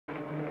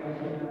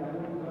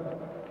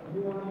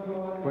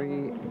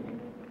Kui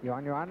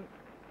Yuanyuan.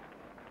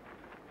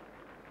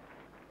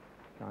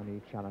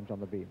 Chinese challenge on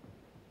the beam.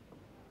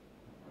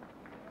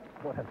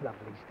 What a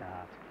lovely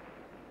start.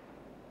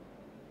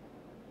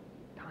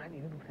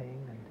 Tiny little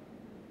thing and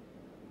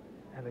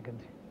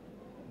elegant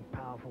and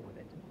powerful with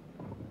it.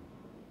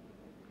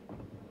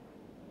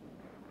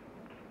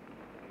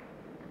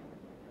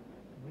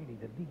 Really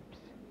the leaps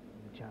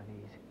in the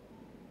Chinese,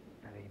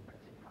 very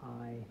impressive.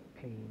 High,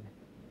 clean.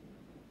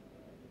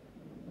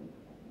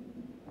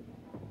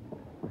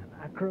 And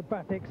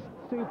acrobatics,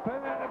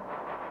 superb!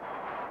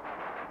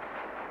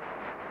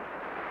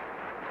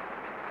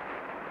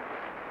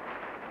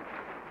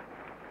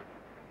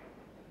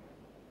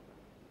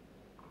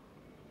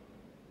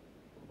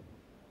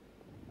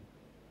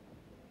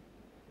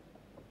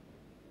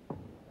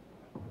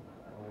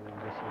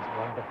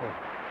 Wonderful.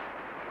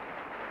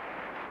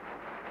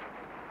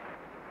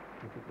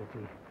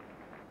 Difficulty,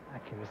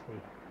 accuracy,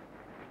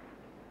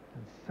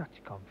 and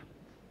such confidence.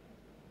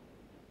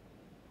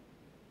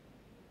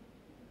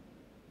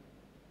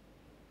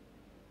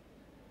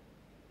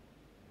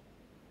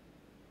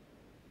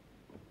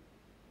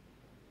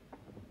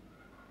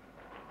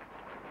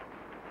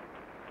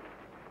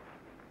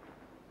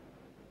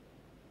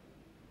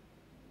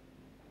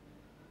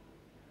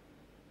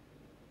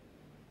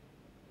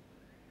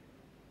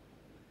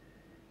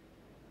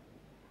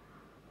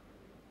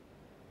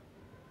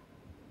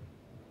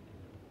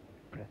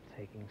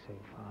 Breathtaking so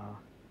far,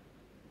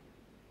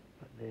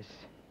 but this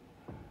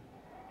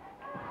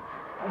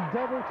a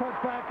double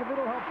tuck back, a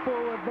little hop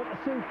forward, but a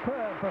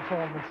superb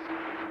performance.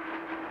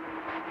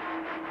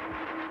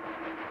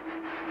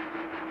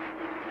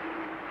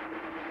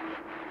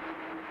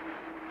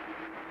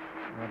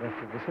 And if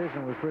the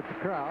decision was with the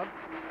crowd,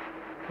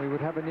 we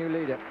would have a new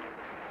leader.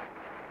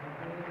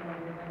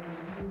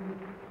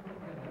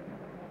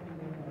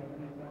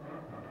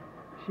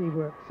 She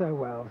worked so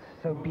well,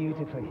 so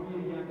beautifully.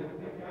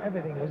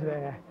 Everything was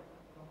there.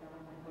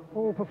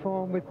 All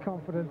performed with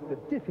confidence, the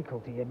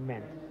difficulty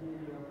immense.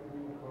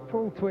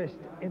 Full twist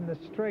in the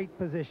straight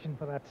position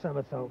for that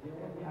somersault,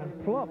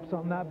 and plops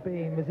on that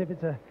beam as if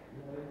it's a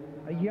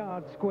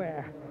yard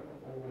square.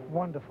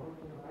 Wonderful.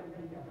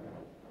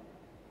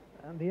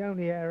 And the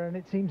only error, and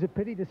it seems a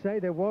pity to say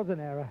there was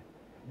an error.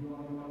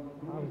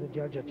 If I was a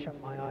judge, I'd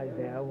shut my eyes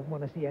there. I wouldn't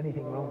want to see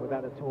anything wrong with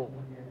that at all.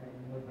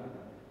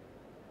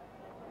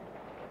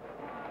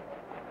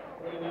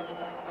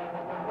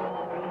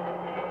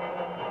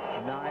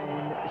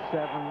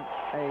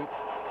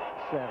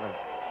 9-7-8-7.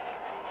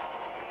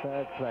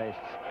 Third place.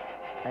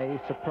 A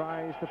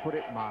surprise, to put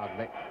it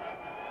mildly.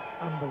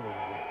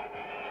 Unbelievable.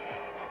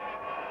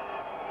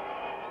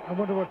 I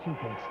wonder what she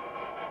thinks.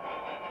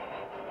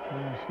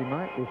 Yes, she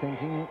might be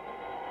thinking,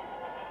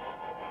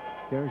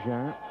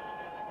 Gerjan,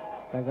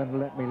 they're going to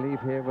let me leave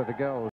here with the gold.